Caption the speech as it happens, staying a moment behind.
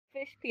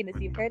fish penis.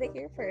 You've heard it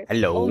here first.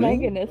 Hello? Oh my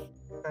goodness.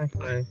 Hi.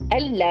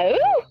 Hello?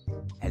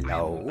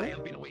 Hello?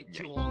 I've been away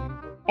too long.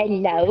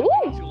 Hello?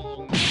 Too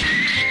long.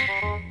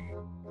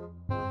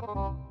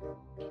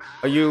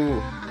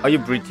 Are you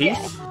British?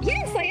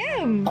 Yes, I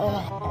am.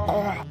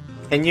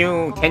 Can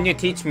you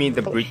teach me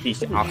the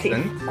British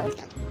accent?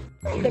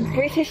 The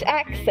British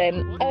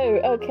accent. Oh,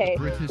 okay.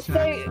 British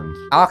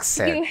So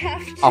Accent. you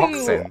have to.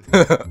 Accent.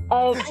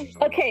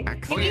 Okay.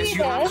 Oh yes,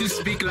 you have to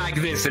speak like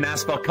this and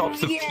ask for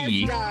cups of Yeah,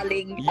 tea.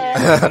 darling.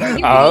 Yeah.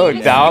 You Oh, could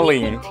use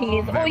darling. the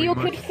T's, or you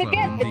could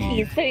forget the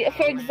T's. So,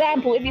 for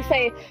example, if you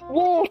say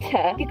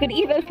water, you could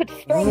either put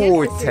strong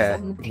emphasis Water.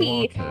 on the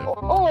T,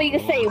 or you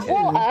could say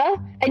water,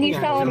 and you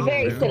sound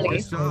very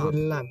silly.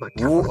 Water.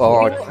 You want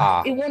water.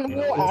 Water. You want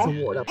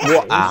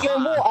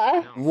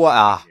water.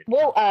 Water.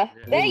 Water.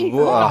 There you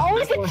go. Water. Oh,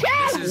 it's a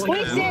chance.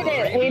 We did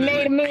it. We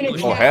made Moon a Oh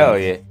chance. hell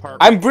yeah!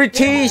 I'm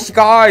British,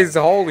 guys.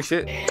 Holy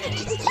shit!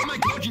 Oh my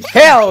god, you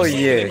Hell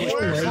yeah!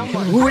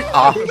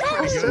 Water.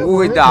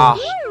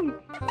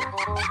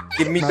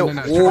 Give me the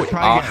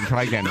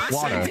Try again.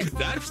 Water.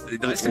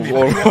 That's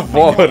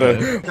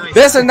water.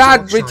 That's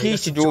not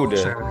British, dude.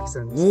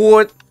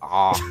 Water.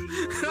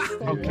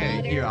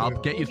 Okay, here, I'll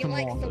get you You some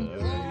like water. some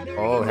water?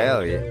 Oh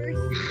hell yeah!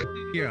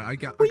 Here, I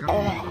got water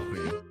for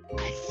you.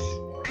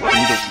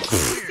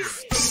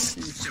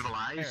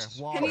 Here,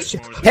 water.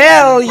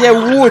 Hell yeah!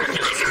 Water.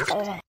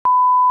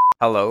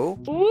 Hello.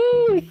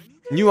 Ooh,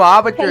 New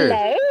arbiter.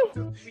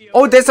 hello.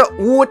 Oh, there's a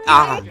wood.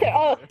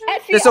 Oh,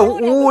 actually, There's a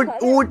hold on, wood.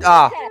 hold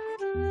on.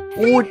 Wood.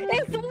 Wood.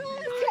 There's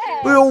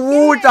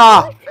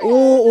water. Water.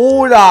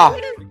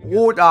 Water.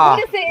 Water. What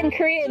is it in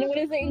Korean? What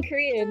is it in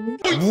Korean?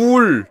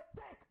 Wool.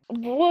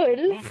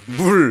 Wool.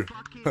 Wool.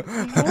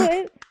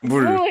 Wool.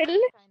 Wool.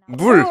 Wool.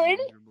 Wool.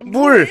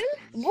 Wool.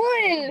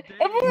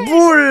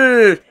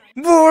 Wool.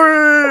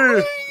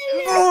 Wool.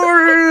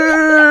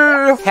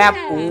 Wool. Have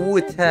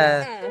water.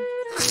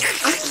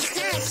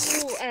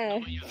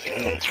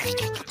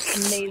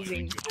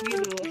 Amazing.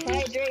 Beautiful.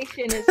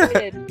 Hydration is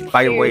good.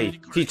 By the way,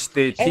 teach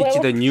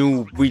the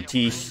new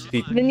British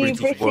The new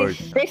word.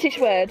 British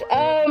word.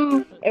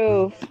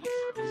 Oh,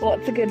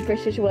 what's a good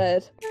British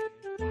word?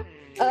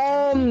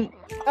 Oh,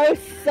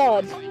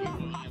 sod.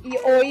 You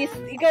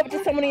go up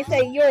to someone and you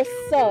say, you're a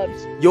sod.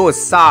 You're And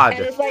sad.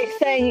 it's like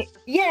saying,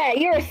 yeah,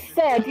 you're a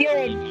sod. You're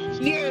a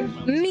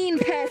mean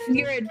person.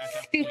 You're a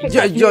stupid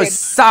person. You're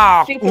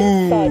sad. stupid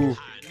Ooh. sod.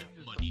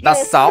 That's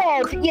You're a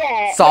sod.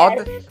 Yeah.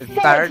 Sod. Yeah.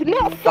 Third. Sod,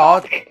 not Sod.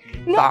 sock.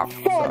 Not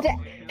Sod.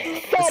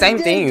 sod. Same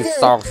thing.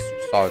 Sod.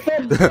 Sod.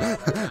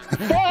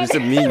 It's a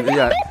mean.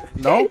 Yeah.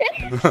 No.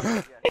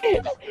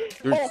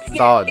 You're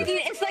sod.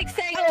 It's like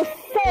saying, oh,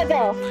 sod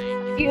off.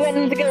 You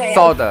went to go away.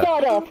 Soda.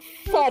 Sod off.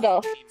 Sod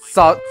off.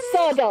 Sod.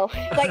 Sod off.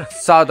 Like,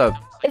 Sod up.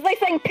 it's like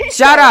saying piss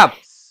Shut off.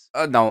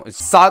 up. No.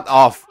 Sod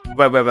off.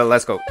 Wait.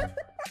 Let's go.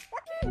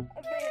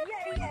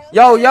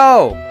 Yeah.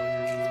 Yo.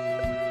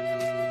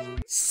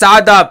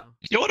 Shut up.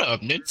 Shut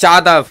up, Nick.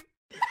 Shut up.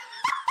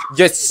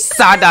 Just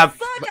shut up.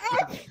 Sod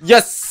off.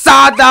 Just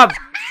shut up.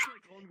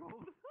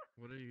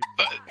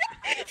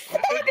 Sod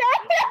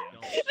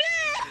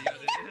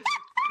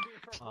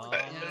off.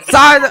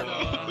 Shut up.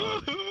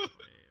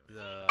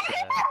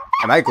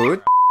 Am I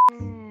good?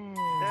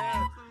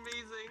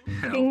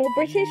 Being more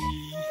British?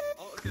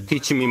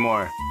 Teach me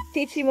more.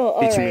 Teach you more.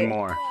 Teach me Alright.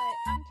 more.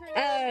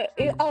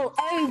 Oh,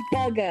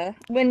 bugger.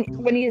 When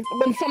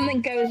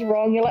something goes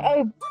wrong, you're like,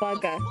 oh,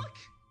 bugger.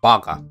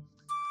 Baka.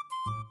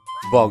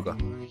 Bugger.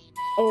 Is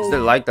it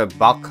Oh, like the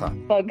baka?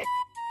 bug.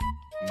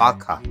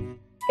 Baka.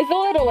 It's a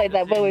little like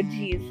that, but with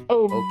G's.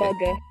 Oh, Okay.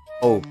 bugger.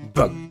 Oh,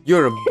 bug.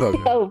 You're a bug.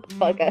 Oh,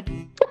 bugger.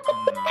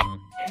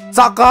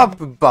 Suck up,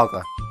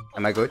 bugger.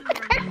 Am I good?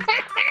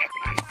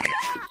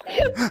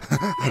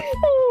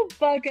 Oh,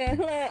 bugger.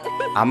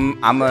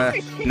 I'm a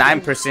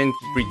 9%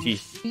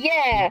 British.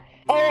 Yeah.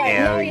 Alright,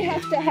 now Hell you yeah.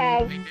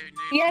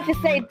 have to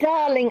say,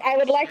 darling, I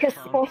would like a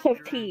spot of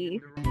tea.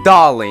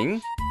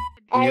 Darling.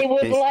 I You-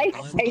 would this- like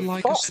would a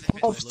like a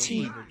spot of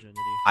tea.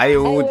 I I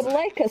would would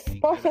like a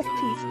spot of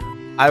tea.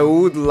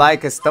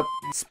 like a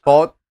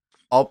spot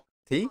of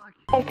tea.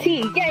 Of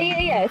tea.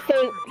 Yeah.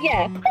 So,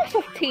 yeah, spot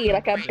of tea,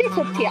 like a bit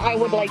of tea. I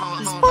would like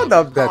tea. Spot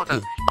of the tea.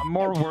 I'm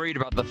more worried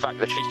about the fact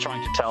that she's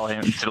trying to tell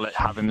him to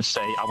have him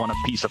say, "I want a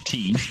piece of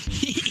tea."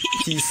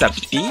 Piece of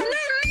tea. Not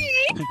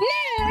me! No,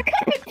 a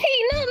cup of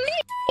tea, not me!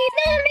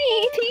 Not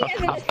me! Tea, as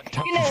in,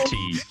 Cup you know, of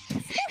tea.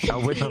 A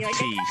whiff of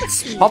tea.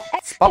 Pop.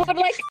 I would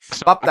like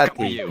Pop that a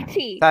tea. cup of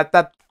tea. That. So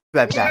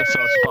a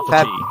spot of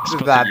That. tea.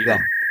 Spot That. of you. That.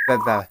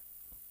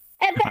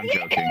 And I'm you're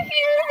joking.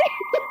 confused!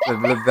 That.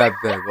 What is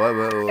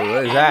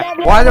that?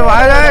 What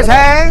are you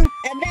saying?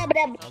 No,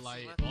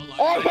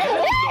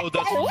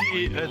 that's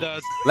me.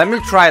 That's Let me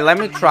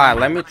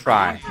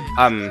try.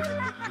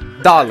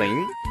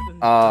 Darling.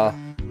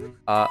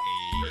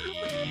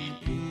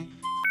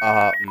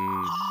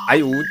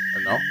 I would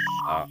no.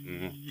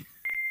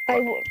 I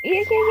would,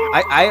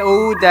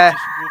 yeah.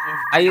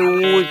 I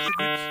would.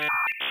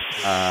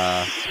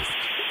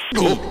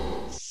 Tea.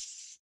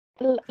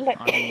 like.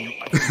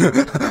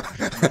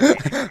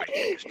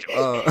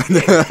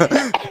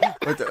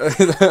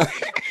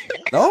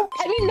 No?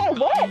 I mean, that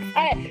works.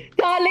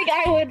 Darling,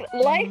 I would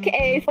like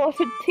a sort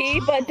of tea,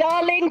 but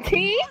darling,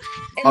 tea?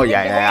 Oh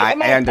yeah, I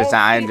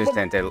understand. I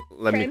understand.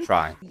 Let me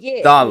try.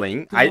 Yeah.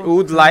 Darling, I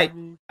would like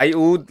tea.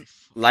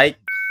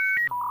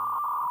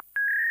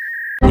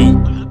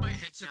 My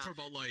headset for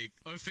about like,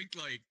 I think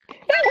like.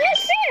 That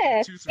works,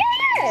 yeah. 2-3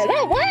 Yeah,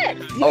 that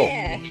works. Oh.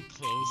 Yeah.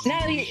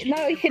 Now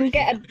you can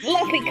get a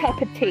lovely cup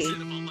of tea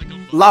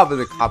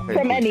Lovely cup of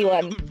from tea.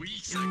 anyone.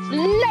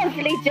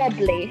 Lovely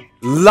jubbly.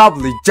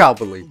 Lovely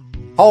jubbly.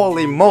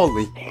 Holy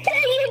moly. There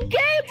you go.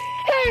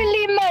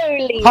 Holy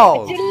moly.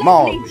 Holy Lovely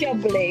moly.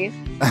 jubbly.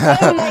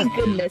 Oh my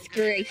goodness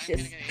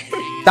gracious.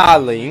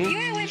 Darling,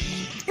 You with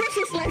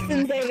British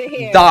lessons over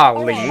here.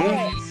 darling,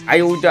 Alright.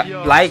 I would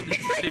like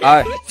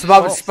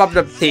spot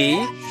of tea.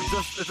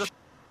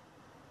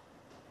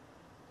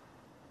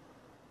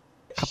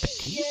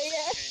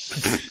 Yeah.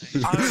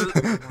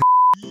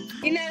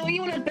 You know,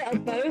 you want a bit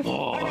of both.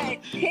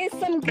 Alright, here's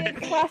some good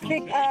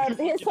classic,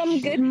 here's some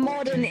good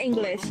modern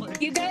English.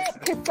 You go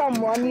up to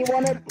someone you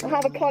want to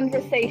have a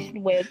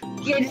conversation with.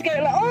 You just go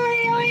like,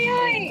 oi, oi,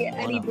 oi!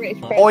 Any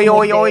British person Oi, oi,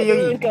 would do oi, it. They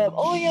oi. always go up,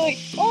 oi, oi,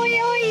 oi,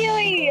 oi,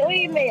 oi,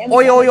 oi, mate. And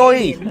Oi, oi,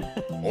 oi.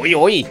 Canadian. Oi,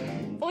 oi.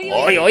 Oi, Oi,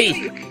 oi, oi.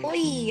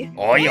 oi.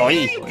 Oi,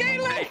 oi. Don't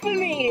laugh at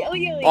me.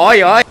 Oi, oi.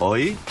 Oi, oi.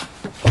 어이?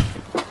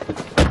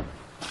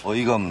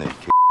 어이가 없네.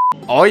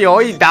 Oi,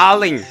 oi,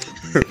 darling.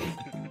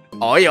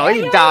 Oi,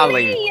 oi,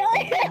 darling.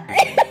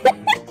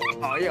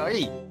 Oi,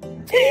 oi.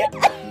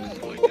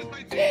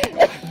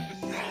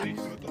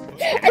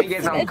 Can I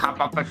get some cup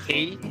of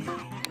tea?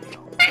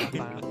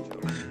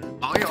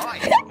 Oi, oi.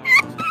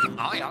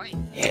 Oi, oi.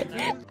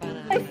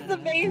 That's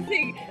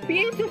amazing.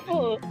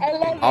 Beautiful. I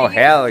love it. Oh,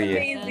 hell It's yeah.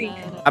 amazing.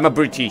 I'm a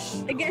British.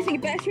 I'm getting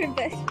better and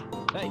better.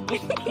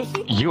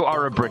 You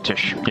are a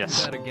British,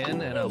 yes.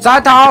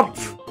 Shut up!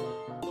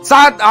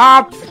 Shut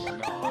up!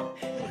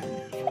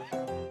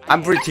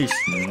 I'm British.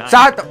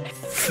 Shut up!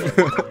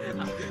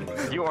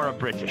 You are a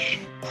British.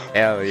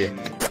 Hell yeah.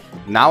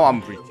 Now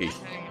I'm British.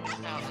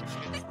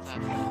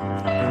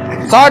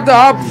 Shut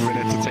up!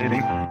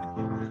 Entertaining.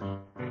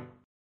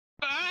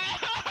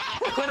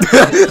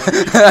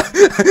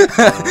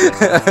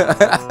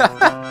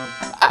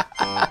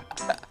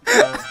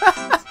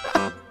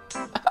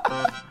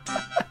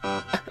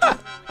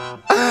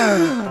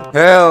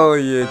 Hell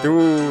yeah,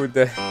 dude.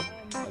 I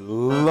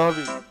love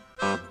it.